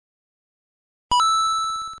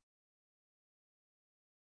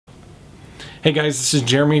Hey guys, this is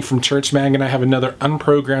Jeremy from Church Mag, and I have another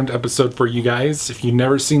Unprogrammed episode for you guys. If you've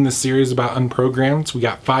never seen the series about Unprogrammed, we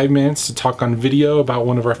got 5 minutes to talk on video about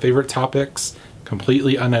one of our favorite topics,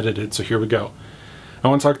 completely unedited, so here we go. I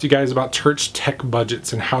want to talk to you guys about church tech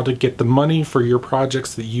budgets and how to get the money for your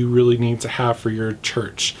projects that you really need to have for your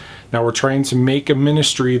church. Now we're trying to make a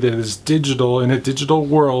ministry that is digital in a digital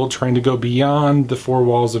world, trying to go beyond the four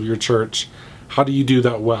walls of your church. How do you do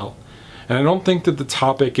that well? And I don't think that the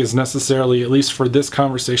topic is necessarily, at least for this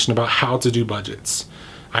conversation, about how to do budgets.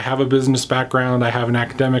 I have a business background, I have an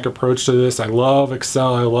academic approach to this, I love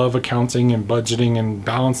Excel, I love accounting and budgeting and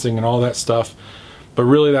balancing and all that stuff. But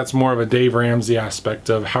really that's more of a Dave Ramsey aspect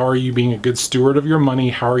of how are you being a good steward of your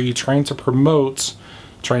money, how are you trying to promote,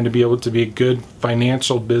 trying to be able to be a good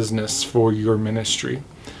financial business for your ministry.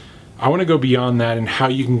 I want to go beyond that and how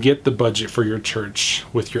you can get the budget for your church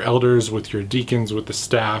with your elders, with your deacons, with the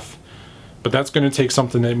staff. But that's going to take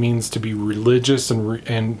something that means to be religious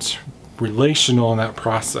and relational in that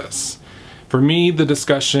process. For me, the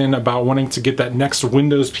discussion about wanting to get that next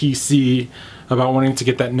Windows PC, about wanting to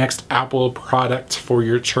get that next Apple product for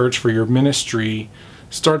your church, for your ministry,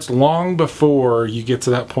 starts long before you get to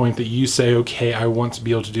that point that you say, okay, I want to be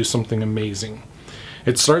able to do something amazing.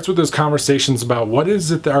 It starts with those conversations about what is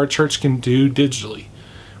it that our church can do digitally.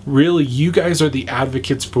 Really, you guys are the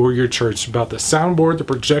advocates for your church about the soundboard, the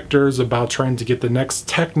projectors, about trying to get the next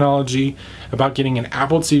technology, about getting an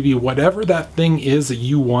Apple TV, whatever that thing is that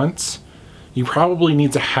you want. You probably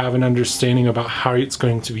need to have an understanding about how it's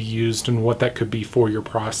going to be used and what that could be for your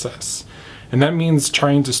process. And that means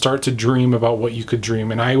trying to start to dream about what you could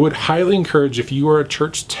dream. And I would highly encourage, if you are a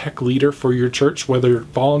church tech leader for your church, whether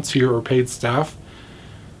volunteer or paid staff,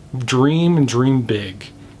 dream and dream big.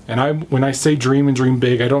 And when I say dream and dream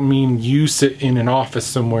big, I don't mean you sit in an office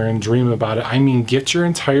somewhere and dream about it. I mean get your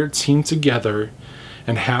entire team together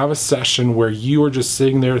and have a session where you are just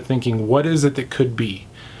sitting there thinking, what is it that could be?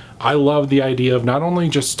 I love the idea of not only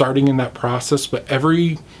just starting in that process, but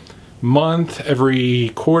every month, every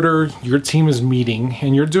quarter, your team is meeting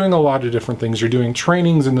and you're doing a lot of different things. You're doing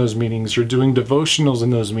trainings in those meetings. You're doing devotionals in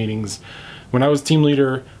those meetings. When I was team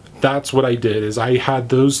leader, that's what I did, is I had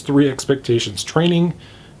those 3 expectations: training,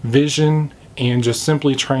 vision, and just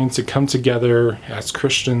simply trying to come together as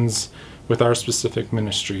Christians with our specific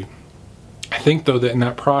ministry. I think though that in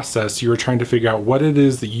that process you are trying to figure out what it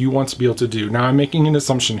is that you want to be able to do. Now I'm making an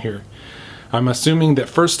assumption here. I'm assuming that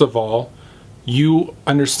first of all you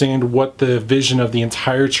understand what the vision of the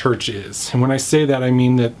entire church is. And when I say that, I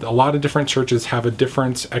mean that a lot of different churches have a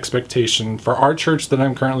different expectation. For our church that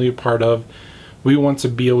I'm currently a part of, we want to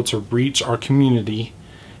be able to reach our community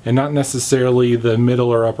and not necessarily the middle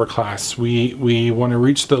or upper class. We want to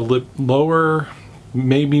reach the lower,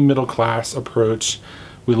 maybe middle class approach.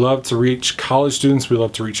 We love to reach college students, we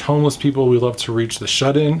love to reach homeless people, we love to reach the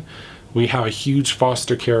shut-in. We have a huge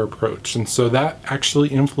foster care approach, and so that actually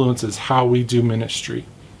influences how we do ministry.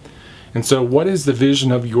 And so what is the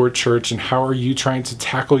vision of your church and how are you trying to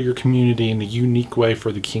tackle your community in a unique way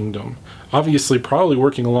for the kingdom? Obviously, probably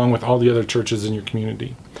working along with all the other churches in your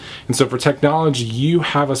community. And so for technology, you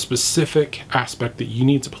have a specific aspect that you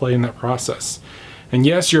need to play in that process. And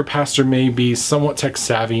yes, your pastor may be somewhat tech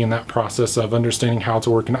savvy in that process of understanding how to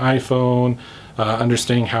work an iPhone,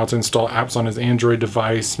 understanding how to install apps on his Android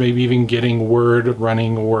device, maybe even getting Word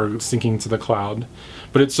running or syncing to the cloud.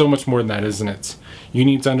 But it's so much more than that, isn't it? You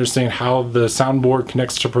need to understand how the soundboard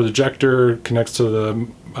connects to projector, connects to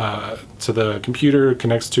the computer,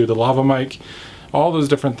 connects to the lava mic. All those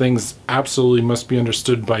different things absolutely must be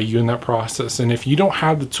understood by you in that process. And if you don't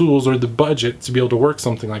have the tools or the budget to be able to work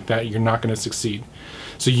something like that, you're not going to succeed.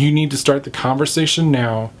 So you need to start the conversation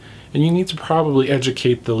now, and you need to probably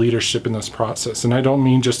educate the leadership in this process. And I don't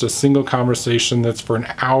mean just a single conversation that's for an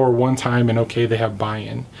hour one time and okay, they have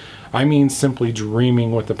buy-in. I mean simply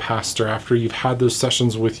dreaming with the pastor after you've had those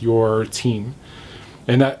sessions with your team.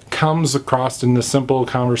 And that comes across in the simple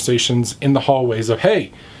conversations in the hallways of,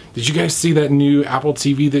 hey, did you guys see that new Apple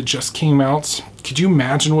TV that just came out? Could you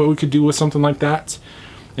imagine what we could do with something like that?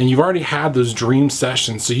 And you've already had those dream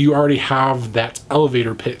sessions, so you already have that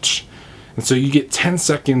elevator pitch. And so you get 10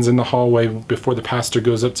 seconds in the hallway before the pastor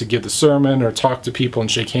goes up to give the sermon or talk to people and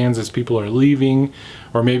shake hands as people are leaving,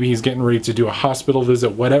 or maybe he's getting ready to do a hospital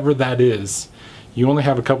visit, whatever that is. You only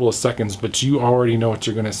have a couple of seconds, but you already know what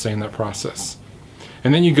you're going to say in that process.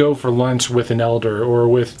 And then you go for lunch with an elder or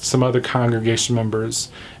with some other congregation members.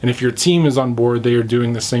 And if your team is on board, they are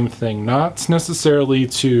doing the same thing. Not necessarily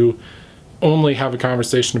to only have a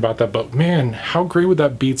conversation about that, but man, how great would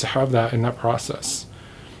that be to have that in that process?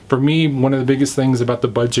 For me, one of the biggest things about the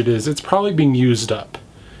budget is it's probably being used up.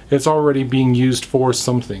 It's already being used for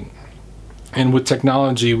something. And with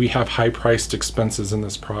technology, we have high-priced expenses in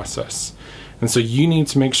this process. And so you need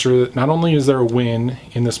to make sure that not only is there a win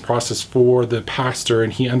in this process for the pastor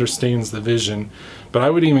and he understands the vision, but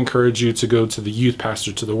I would even encourage you to go to the youth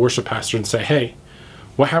pastor, to the worship pastor, and say, hey,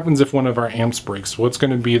 what happens if one of our amps breaks? What's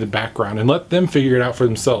going to be the background? And let them figure it out for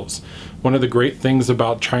themselves. One of the great things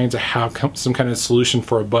about trying to have some kind of solution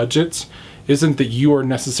for a budget isn't that you are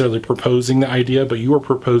necessarily proposing the idea, but you are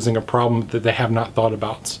proposing a problem that they have not thought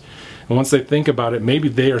about. And once they think about it, maybe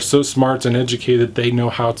they are so smart and educated they know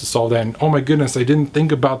how to solve that. And oh my goodness, I didn't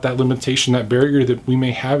think about that limitation, that barrier that we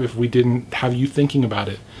may have if we didn't have you thinking about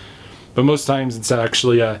it. But most times it's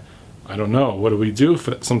actually I don't know, what do we do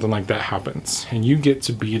if something like that happens? And you get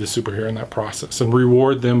to be the superhero in that process and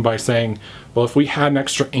reward them by saying, well, if we had an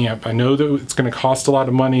extra amp, I know that it's going to cost a lot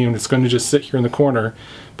of money and it's going to just sit here in the corner,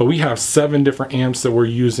 but we have 7 different amps that we're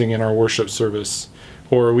using in our worship service.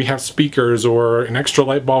 Or we have speakers, or an extra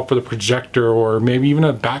light bulb for the projector, or maybe even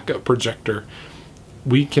a backup projector.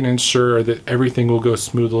 We can ensure that everything will go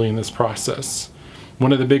smoothly in this process.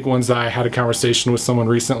 One of the big ones that I had a conversation with someone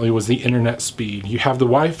recently was the internet speed. You have the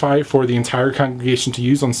Wi-Fi for the entire congregation to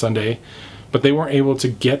use on Sunday, but they weren't able to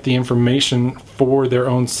get the information for their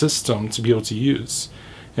own system to be able to use.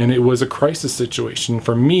 And it was a crisis situation.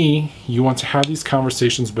 For me, you want to have these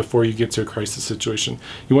conversations before you get to a crisis situation.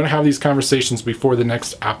 You want to have these conversations before the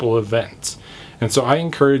next Apple event. And so I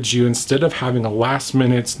encourage you, instead of having a last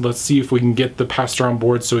minute, let's see if we can get the pastor on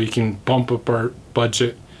board so he can bump up our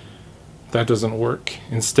budget, that doesn't work.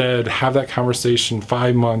 Instead, have that conversation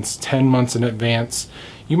 5 months, 10 months in advance.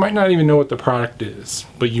 You might not even know what the product is,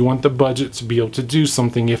 but you want the budget to be able to do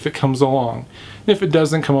something if it comes along. And if it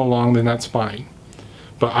doesn't come along, then that's fine.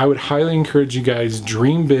 But I would highly encourage you guys,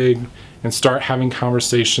 dream big and start having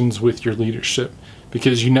conversations with your leadership,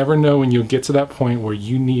 because you never know when you'll get to that point where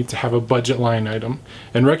you need to have a budget line item,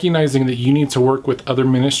 and recognizing that you need to work with other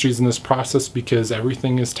ministries in this process because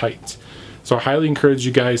everything is tight. So I highly encourage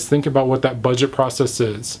you guys, think about what that budget process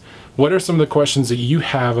is. What are some of the questions that you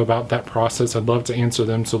have about that process? I'd love to answer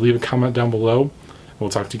them, so leave a comment down below.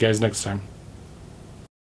 We'll talk to you guys next time.